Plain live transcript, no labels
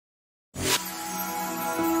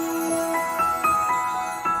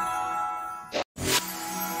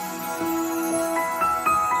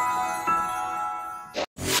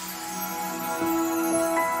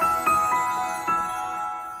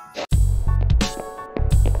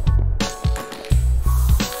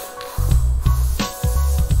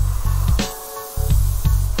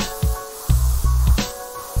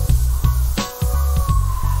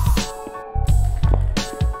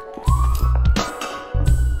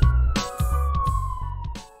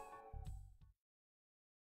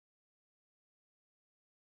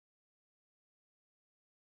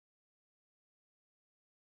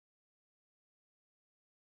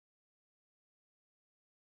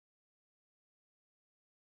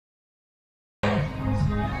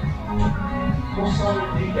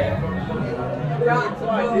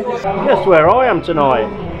Guess where I am tonight?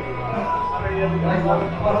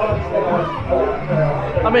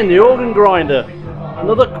 I'm in the Organ Grinder.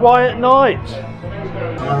 Another quiet night.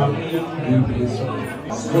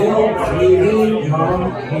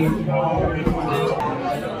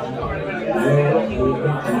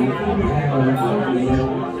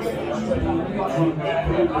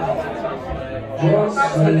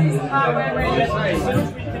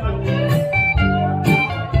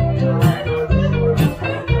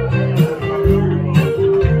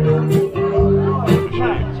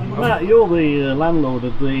 Matt, you're the landlord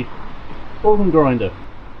of the Organ Grinder,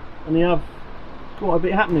 and you have quite a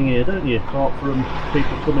bit happening here, don't you? Apart from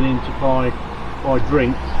people coming in to buy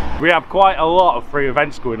drinks. We have quite a lot of free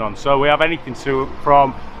events going on, so we have anything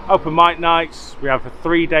from open mic nights, we have a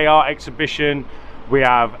 3-day art exhibition, we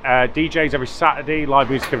have DJs every Saturday, live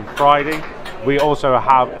music every Friday. We also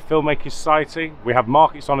have a filmmaking society, we have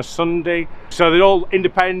markets on a Sunday. So they're all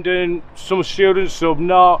independent, some students, some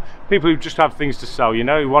not, people who just have things to sell, you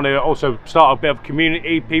know, who want to also start a bit of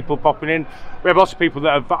community, people popping in. We have lots of people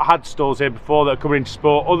that have had stalls here before that are coming in to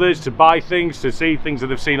support others, to buy things, to see things that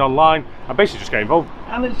they've seen online, and basically just get involved.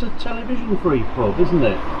 And it's a television-free pub, isn't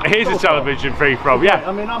it? It is a television-free pub, yeah.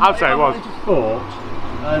 I mean, I'd say it was. Into sport,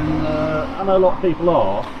 and I know a lot of people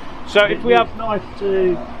are. So if we have... It's nice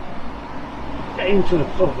to get into a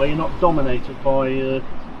pub where you're not dominated by, you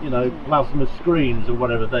know, plasma screens or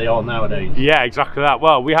whatever they are nowadays. Yeah, exactly that.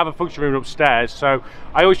 Well, we have a function room upstairs, so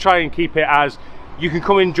I always try and keep it as you can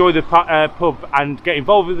come enjoy the pub and get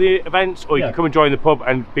involved with the events, or you can come and join the pub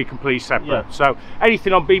and be completely separate. So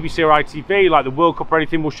anything on BBC or ITV, like the World Cup or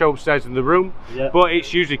anything, will show upstairs in the room. But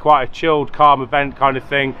it's usually quite a chilled, calm event kind of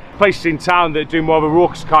thing. Places in town that do more of a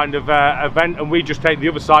raucous kind of event, and we just take the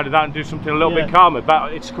other side of that and do something a little bit calmer.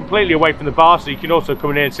 But it's completely away from the bar, so you can also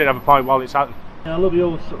come in here and sit and have a pint while it's happening. I love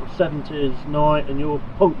your sort of 70s night and your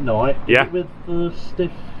punk night. With the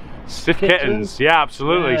Stiff Kittens, yeah,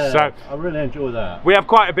 absolutely. Yeah, so I really enjoy that. We have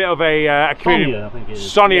quite a bit of a community. Sonia, I think it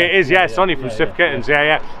is. Sonia it is, Sonia from Stiff Kittens,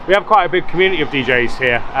 yeah. We have quite a big community of DJs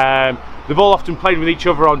here. They've all often played with each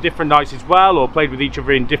other on different nights as well, or played with each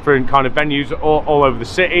other in different kind of venues all over the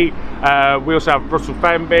city. We also have Russell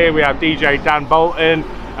Fenby, we have DJ Dan Bolton,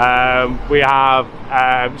 we have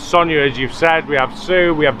Sonia, as you've said, we have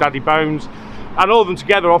Sue, we have Daddy Bones. And all of them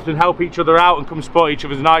together often help each other out and come support each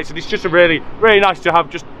other's nights, and it's just a really nice to have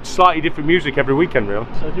just slightly different music every weekend, really.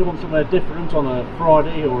 So if you want somewhere different on a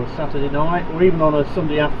Friday or a Saturday night, or even on a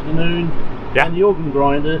Sunday afternoon, then the Organ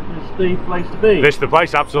Grinder is the place to be. This is the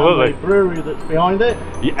place, absolutely. And the brewery that's behind it.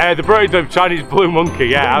 Yeah, the brewery, the Chinese Blue Monkey,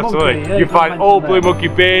 yeah, Blue absolutely. Monkey, you find all Blue Monkey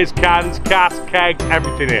beers, cans, casks, kegs,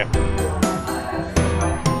 everything here.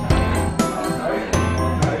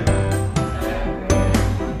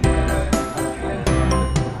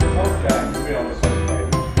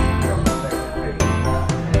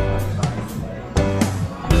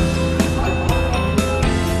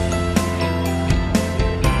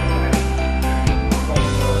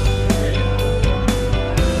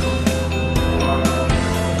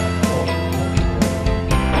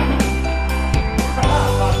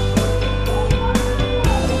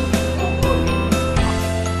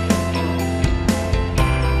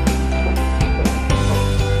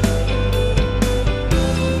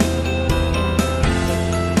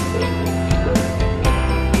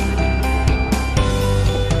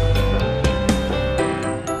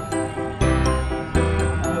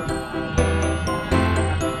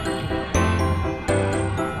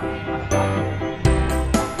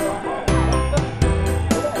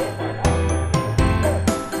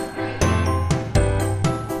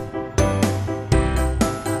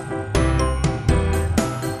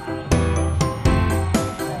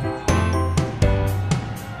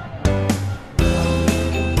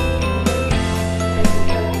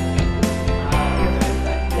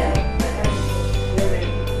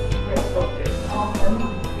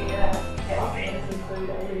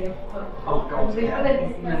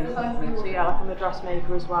 So yeah, like I'm a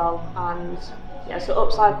dressmaker as well, and yeah, so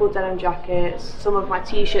upcycled denim jackets, some of my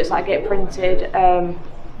t-shirts that I get printed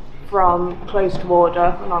from Close to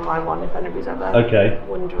Order, an online one if anybody's ever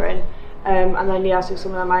wondering. And then yeah, so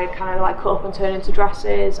some of them I kind of like cut up and turn into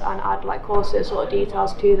dresses and add like corset sort of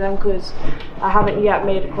details to them, because I haven't yet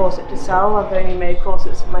made a corset to sell. I've only made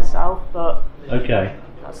corsets for myself, but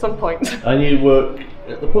at some point. And you work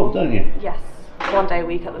at the pub, don't you? Yes, 1 day a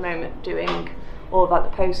week at the moment, doing all of like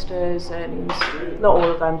the posters, and not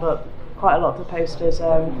all of them, but quite a lot of the posters.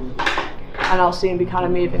 And I'll soon be kind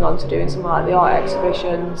of moving on to doing some like the art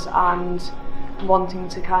exhibitions and wanting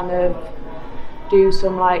to kind of do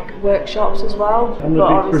some like workshops as well. I'm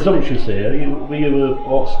a bit presumptuous here. Were you an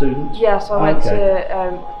art student? Yeah, so I went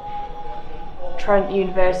to Trent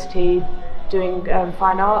University doing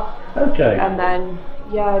fine art. Okay. And then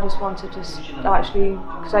I just wanted to actually,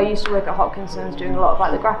 because I used to work at Hopkinson's doing a lot of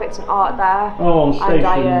like the graphics and art there. Oh, on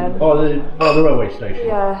station. By the railway station.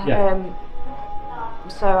 Yeah.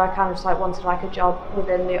 So I kind of just like wanted like a job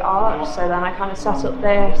within the art. So then I kind of set up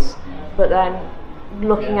this, but then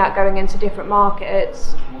looking at going into different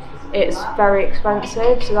markets, it's very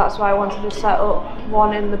expensive. So that's why I wanted to set up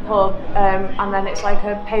one in the pub, and then it's like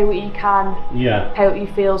a pay what you can, pay what you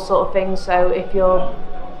feel sort of thing. So if you're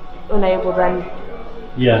unable, then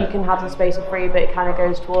you can have the space for free, but it kind of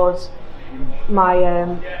goes towards my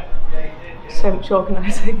so much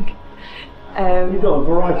organising. You've got a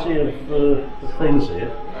variety of things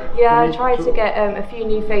here. Yeah, I try to get a few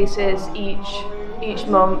new faces each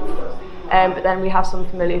month, but then we have some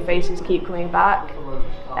familiar faces keep coming back.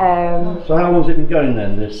 So how long's it been going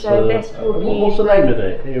then? This will be what's the name of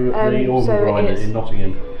it here at the Organ Grinder in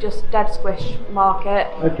Nottingham? Just Dead Squish Market.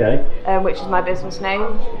 Okay. Which is my business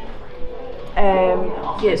name.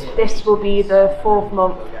 Yes, this will be the 4th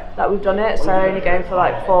month that we've done it, so only going for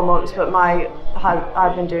like 4 months. But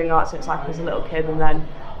I've been doing art since I was a little kid, and then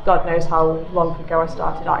God knows how long ago I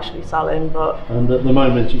started actually selling. And at the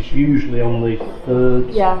moment, it's usually on the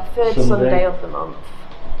third Sunday of the month.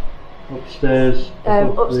 Upstairs.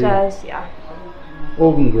 Upstairs,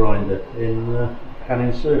 Organ Grinder in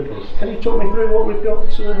Canning Circus. Can you talk me through what we've got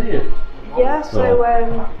here? Yeah, so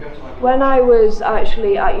when I was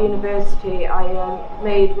actually at university, I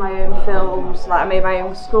made my own films. Like I made my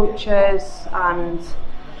own sculptures and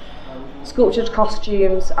sculptured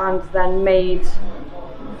costumes, and then made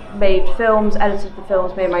films, edited the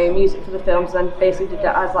films, made my own music for the films, and then basically did it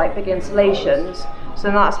as like big installations. So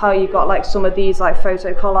that's how you got like some of these like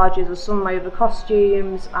photo collages of some of my other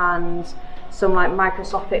costumes and some like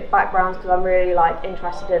microscopic backgrounds, because I'm really like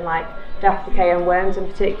interested in like death, decay and worms in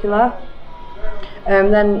particular.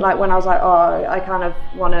 Then like when I was like, I kind of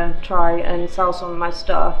want to try and sell some of my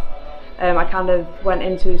stuff, I kind of went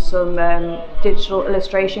into some digital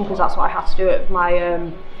illustration, because that's what I had to do at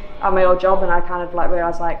my old job, and I kind of like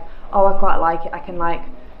realised like, I quite like it, I can like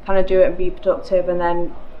kind of do it and be productive, and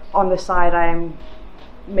then on the side I am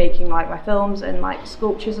making like my films and like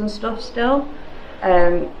sculptures and stuff still.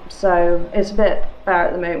 So it's a bit bare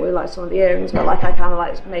at the moment with like some of the earrings, but like I kind of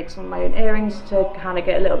like make some of my own earrings to kind of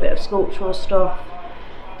get a little bit of sculptural stuff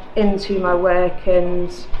into my work.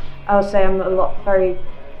 And I would say I'm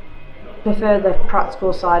prefer the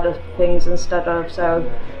practical side of things instead of, so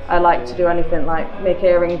I like to do anything like make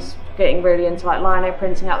earrings, getting really into like lino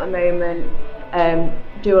printing at the moment,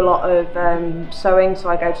 do a lot of sewing, so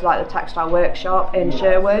I go to like the textile workshop in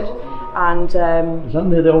Sherwood. And is that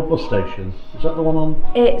near the old bus station? Is that the one on?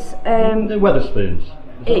 It's the Weatherspoons.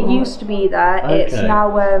 It used to be there. Okay. It's now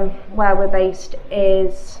where we're based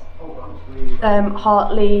is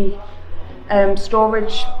Hardly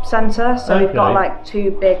storage centre. So we've got like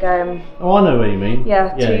 2 big. I know what you mean.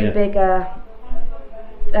 Yeah, two bigger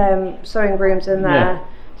sewing rooms in there. Yeah.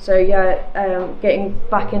 So getting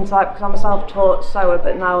back into like, because I'm a self-taught sewer,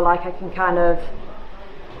 but now like I can kind of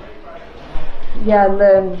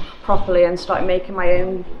learn properly and start making my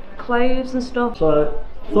own clothes and stuff. So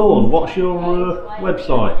Thorn, what's your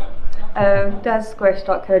website?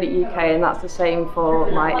 Desquish.co.uk, and that's the same for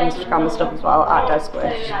my Instagram and stuff as well, at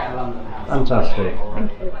Desquish. Fantastic.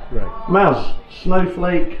 Thank you. Great. Maz,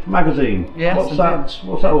 Snowflake Magazine. Yes,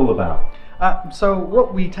 what's that all about? So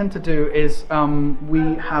what we tend to do is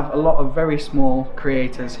we have a lot of very small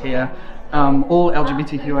creators here, all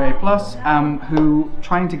LGBTQIA+, who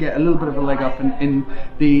trying to get a little bit of a leg up in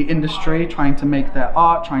the industry, trying to make their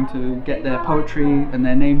art, trying to get their poetry and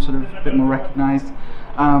their name sort of a bit more recognized.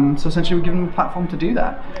 So essentially we give them a platform to do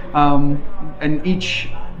that. And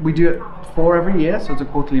we do it 4 every year, so it's a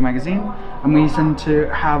quarterly magazine, and we tend to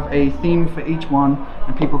have a theme for each one,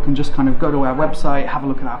 and people can just kind of go to our website, have a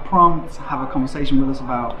look at our prompts, have a conversation with us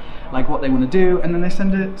about like what they want to do, and then they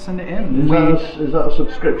send it in. Is that a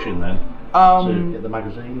subscription then? To get the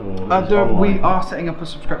magazine, or we are setting up a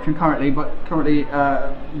subscription currently, but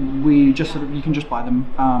we just you can just buy them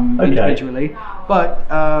individually. But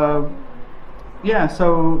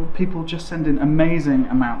so people just send in amazing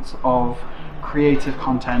amounts of creative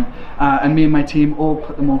content, and me and my team all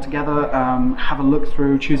put them all together, have a look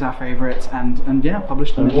through, choose our favourites, and yeah,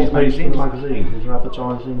 publish them in these magazines. Magazine? Is there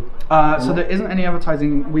advertising? So there isn't any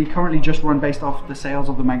advertising. We currently just run based off the sales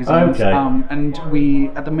of the magazines, Okay. and we,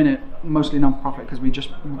 at the minute, mostly non-profit because we just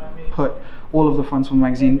put all of the funds from the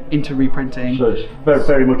magazine into reprinting. So it's very,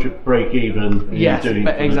 very much a break even. Yes, doing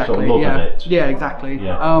but for the exactly. sort of love Yeah, of it. yeah, exactly.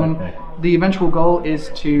 Yeah, okay. The eventual goal is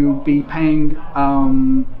to be paying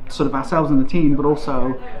sort of ourselves and the team, but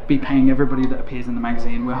also be paying everybody that appears in the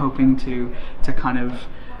magazine. We're hoping to kind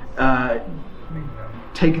of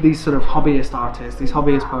take these sort of hobbyist artists, these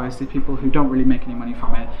hobbyist poets, these people who don't really make any money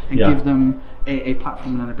from it, and give them a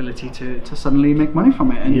platform and an ability to suddenly make money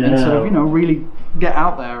from it, and sort of, you know, really get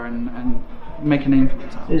out there and make a name for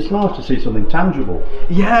themselves. It's nice to see something tangible.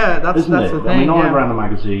 Yeah, that's the thing. I mean, I yeah. ran a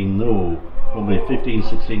magazine, probably 15,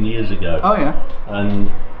 16 years ago. Oh yeah.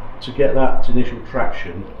 And to get that initial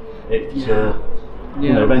traction,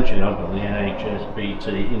 you know, eventually I've got the NHS,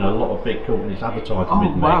 BT, you know, a lot of big companies advertising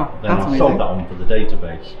with me. Wow. Then That's I've amazing. sold that on for the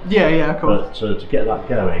database. Yeah, cool. But to get that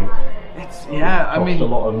going, It's costs a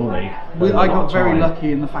lot of money. I got very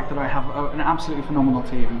lucky in the fact that I have an absolutely phenomenal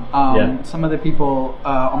team. Some of the people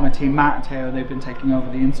on my team, Matt and Teo, they've been taking over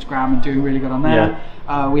the Instagram and doing really good on there.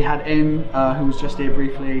 We had Im, who was just here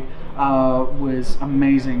briefly, was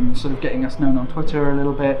amazing, sort of getting us known on Twitter a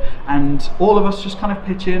little bit, and all of us just kind of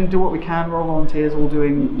pitch in, do what we can. We're all volunteers, all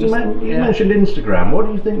doing. You mentioned Instagram. What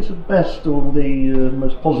do you think is the best or the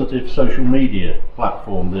most positive social media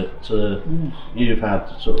platform that you've had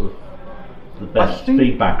sort of the best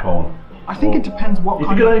feedback on? I think it depends what if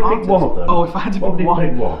kind you could of only pick one of them. Oh, if I had to pick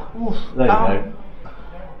one. Oof, there you go.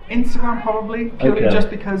 Instagram probably, purely just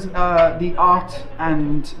because the art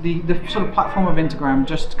and the sort of platform of Instagram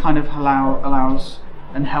just kind of allows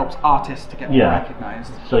and helps artists to get more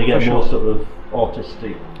recognised. So you get more sort of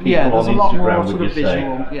artistic people there's on a lot Instagram, more sort would of you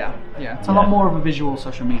visual. say? It's a lot more of a visual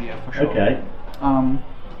social media for sure. Okay.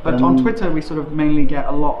 But on Twitter, we sort of mainly get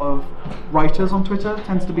a lot of writers on Twitter. It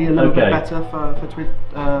tends to be a little bit better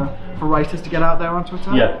for writers to get out there on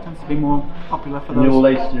Twitter. It tends to be more popular for those. Your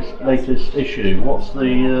latest issue, what's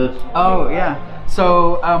the...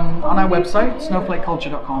 So on our website,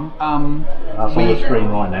 snowflakeculture.com. That's on the screen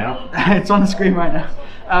right now. It's on the screen right now.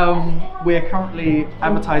 We're currently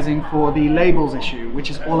advertising for the labels issue, which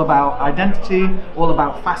is all about identity, all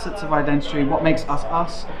about facets of identity, what makes us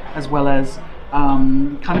us, as well as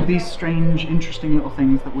kind of these strange, interesting little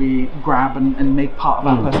things that we grab and make part of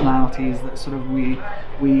our personalities, that sort of we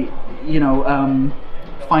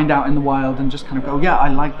find out in the wild and just kind of go, yeah, I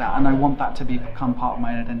like that and I want that to become part of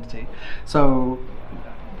my identity. So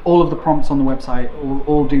all of the prompts on the website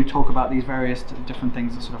all do talk about these various different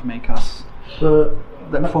things that sort of make us,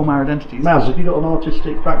 that form our identities. Maz, have you got an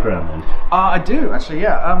artistic background then? I do actually,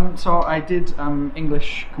 yeah. So I did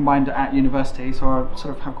English combined at university, so I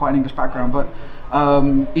sort of have quite an English background. But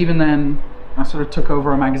even then, I sort of took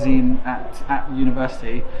over a magazine at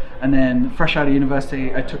university, and then fresh out of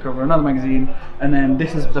university, I took over another magazine, and then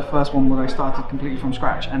this is the first one where I started completely from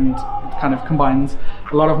scratch, and it kind of combines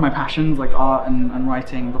a lot of my passions like art and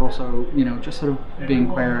writing, but also just sort of being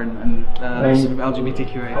queer and sort of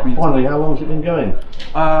LGBTQA community. Finally, how long has it been going?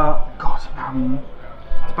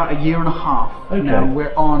 It's about a year and a half now.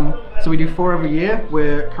 We're on, so we do 4 every year.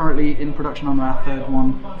 We're currently in production on our 3rd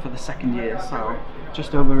one for the 2nd year, so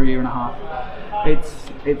just over a year and a half. It's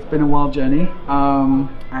been a wild journey,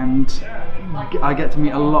 and I get to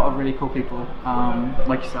meet a lot of really cool people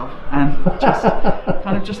like yourself, and just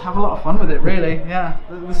kind of just have a lot of fun with it. Really, yeah.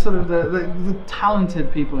 The sort of the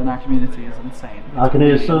talented people in our community is insane. I can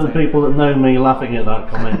hear some of the people that know me laughing at that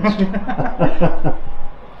comment.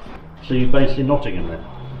 So you're based in Nottingham then?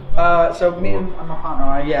 So me and my partner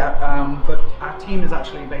but our team is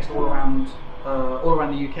actually based all around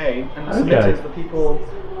the UK, and the submitters, the people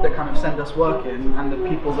that kind of send us work in, and the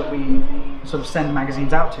people that we sort of send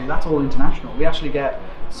magazines out to, that's all international. We actually get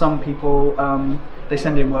some people, they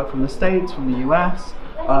send in work from the States, from the US.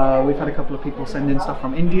 We've had a couple of people send in stuff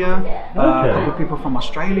from India, a couple of people from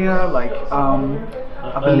Australia, like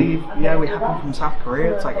I believe, we have one from South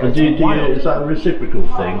Korea. It's like, is that a reciprocal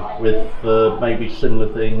thing with maybe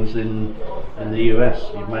similar things in the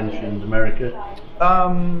US? You've mentioned America.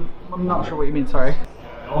 I'm not sure what you mean, sorry.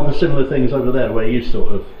 Are there similar things over there where you sort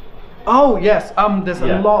of... Oh yes, there's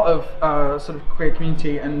a lot of sort of queer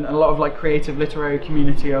community and a lot of like creative literary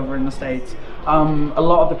community over in the States. A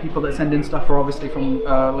lot of the people that send in stuff are obviously from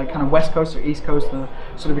like kind of West Coast or East Coast, the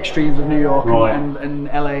sort of extremes of New York and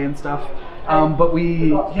LA and stuff. But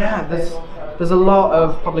there's there's a lot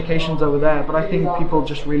of publications over there, but I think people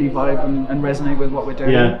just really vibe and resonate with what we're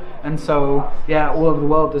doing. Yeah. And so, yeah, all over the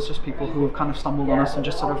world, there's just people who have kind of stumbled on us and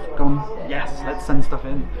just sort of gone, yes, let's send stuff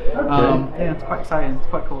in. Yeah, it's quite exciting. It's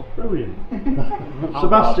quite cool. Brilliant.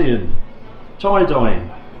 Sebastian,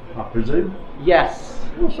 tie-dyeing, I presume? Yes.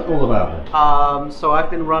 What's that all about? So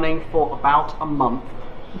I've been running for about a month.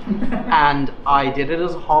 And I did it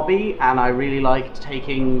as a hobby, and I really liked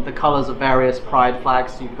taking the colours of various pride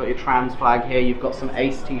flags. So you've got your trans flag here, you've got some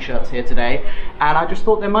ACE t-shirts here today, and I just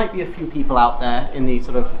thought there might be a few people out there in the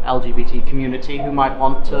sort of LGBT community who might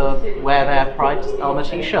want to wear their pride on a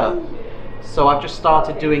t-shirt. So I've just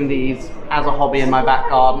started doing these as a hobby in my back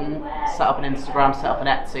garden, set up an Instagram, set up an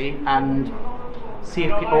Etsy, and see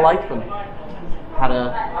if people like them. Had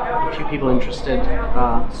a few people interested,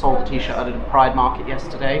 sold a t-shirt at a Pride market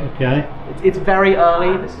yesterday. Okay. It's very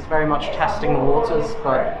early, this is very much testing the waters,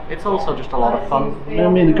 but it's also just a lot of fun. I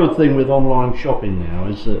mean, the good thing with online shopping now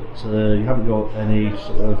is that you haven't got any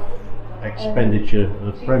sort of expenditure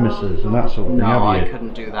of premises and that sort of thing, No, have you? I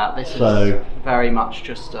couldn't do that. This is very much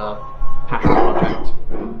just a passion project.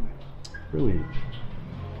 Brilliant.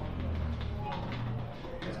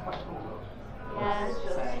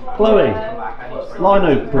 Chloe,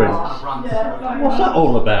 lino prints. What's that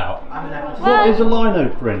all about? What is a lino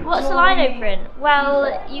print? What's a lino print? Well,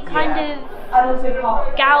 you kind of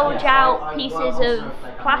gouge out pieces of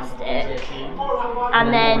plastic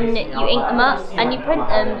and then you ink them up and you print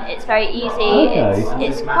them. It's very easy. Okay.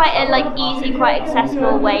 It's quite a easy, quite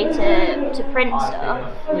accessible way to print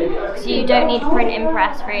stuff. So you don't need a print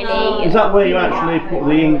press really. Is that where you actually put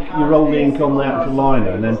the ink, you roll the ink on the actual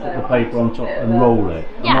liner and then put the paper on top and roll it?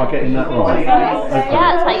 Yeah. Am I getting that right? Okay.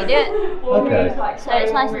 Yeah, that's how you do it. Okay. So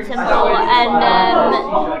it's nice and simple,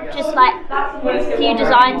 and just like a few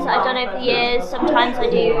designs that I've done over the years. Sometimes I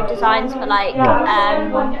do designs for like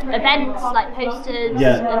events, like posters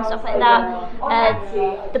and stuff like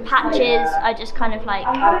that. The patches, I just kind of like,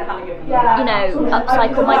 you know,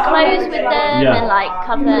 upcycle my clothes with them and like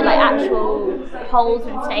cover like actual holes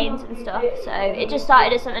and stains and stuff. So it just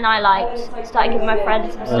started as something I liked. Started giving my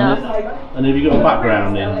friends some stuff. And have you got a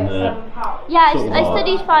background in? Yeah, I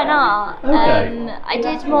studied fine art. Okay. I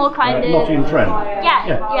did more kind of. Nottingham Trent.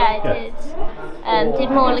 I did. Did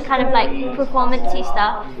more kind of like performance-y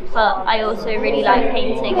stuff, but I also really like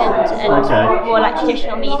painting and more like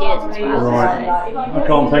traditional medias as well. Right. So. I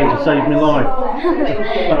can't paint to save my life. I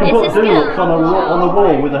can It's put a skill. doodles on the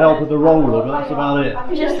wall with the help of the roller, but that's about it.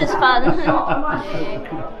 Just as fun.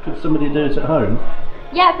 Could somebody do it at home?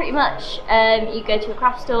 Yeah, pretty much. You go to a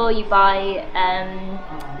craft store, you buy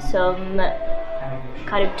some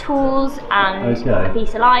kind of tools and a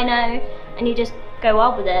piece of lino, and you just go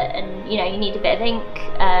wild with it. And you know, you need a bit of ink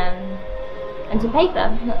and some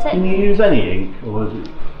paper. That's it. Can you use any ink, or is it?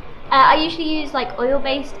 I usually use like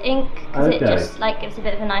oil-based ink because it just like gives a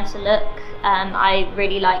bit of a nicer look. I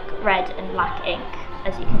really like red and black ink,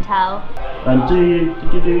 as you can tell. And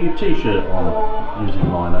did you do your t-shirt on using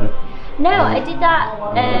lino? No, I did that.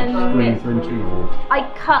 Screen printing, or? I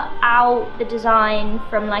cut out the design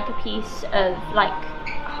from like a piece of like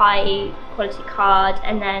high quality card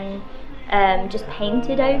and then just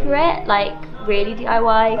painted over it, like really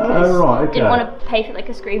DIY. Cause didn't want to pay for like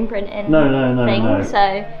a screen printing thing.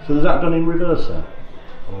 So is that done in reverse then?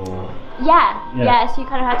 Or? Yeah. So you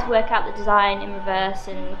kind of had to work out the design in reverse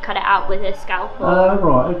and cut it out with a scalpel. Oh,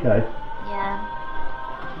 right. Okay. Yeah.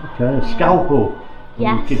 Okay, a scalpel.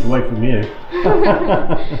 Yes. Keep away from you.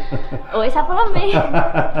 Always have one on me.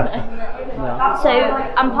 So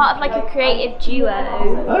I'm part of like a creative duo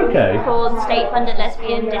called State Funded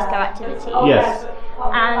Lesbian Disco Activity. Yes.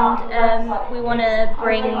 And we want to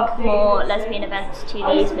bring more lesbian events to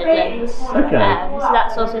the East Midlands. So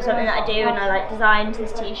that's also something that I do, and I like designed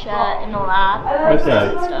this t-shirt and all that and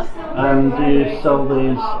stuff. And do you sell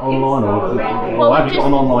these online, or have you got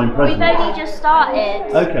an online presence? We've only just started.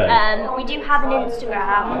 We do have an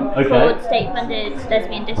Instagram called State Funded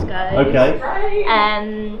Lesbian Disco.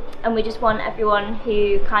 And we just want everyone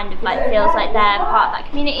who kind of like feels like they're part of that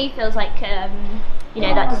community, feels like you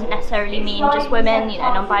know, that doesn't necessarily mean just women, you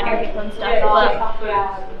know, non-binary people and stuff,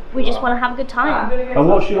 but we just want to have a good time. And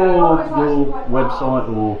what's your website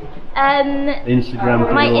or Instagram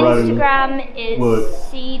for my your Instagram is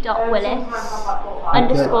c.willis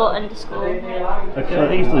 __.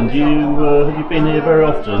 Okay, Ethan, have you been here very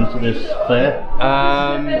often to this fair?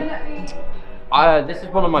 This is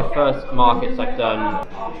one of my first markets I've done,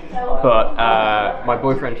 but my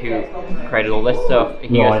boyfriend who created all this stuff, he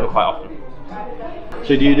goes to it quite often.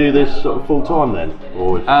 So do you do this sort of full time then,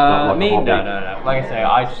 or is it like me? a hobby? No. Like I say,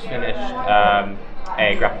 I just finished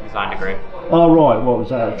a graphic design degree. Oh right, what was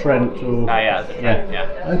that, a Trent or? Yeah, as a Trent,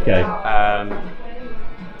 yeah. Okay.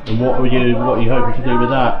 And what are you hoping to do with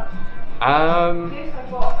that? I'm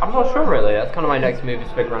not sure really. That's kind of my next move,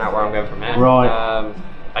 is figuring out where I'm going from here. Right.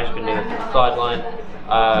 I've just been doing this on the sideline.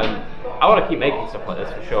 I want to keep making stuff like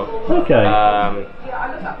this for sure. Okay.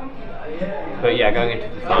 But yeah, going into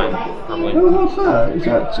design probably. Oh, what's that?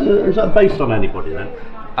 Is that based on anybody then?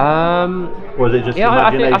 Or is it just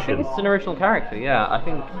imagination? I think it's an original character. Yeah, I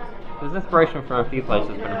think there's inspiration from a few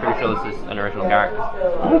places, but I'm pretty sure this is an original character.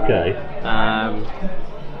 Okay.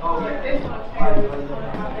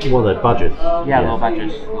 What are they, badges? Yeah, little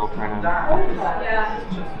badges, little pronoun badges.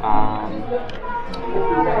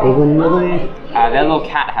 Well, then are they? They're little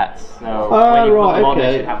cat hats. So Oh, when you put right, them on, they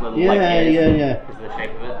okay. should have little Yeah, like ears yeah. because of the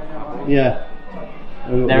shape of it. Yeah.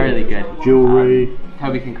 They're really good. Jewellery.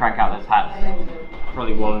 Toby can crank out those hats.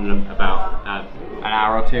 Probably one in about an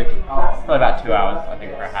hour or two. Probably about 2 hours, I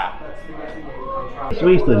think, for a hat. So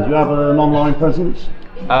Ethan, do you have an online presence?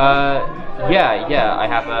 Yeah. I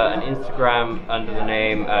have an Instagram under the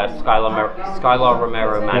name Skylar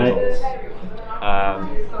Romero Mandels.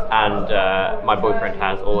 And my boyfriend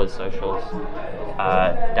has all his socials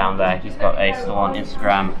down there. He's got a store on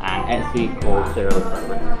Instagram and Etsy called Serial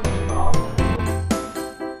Experiment.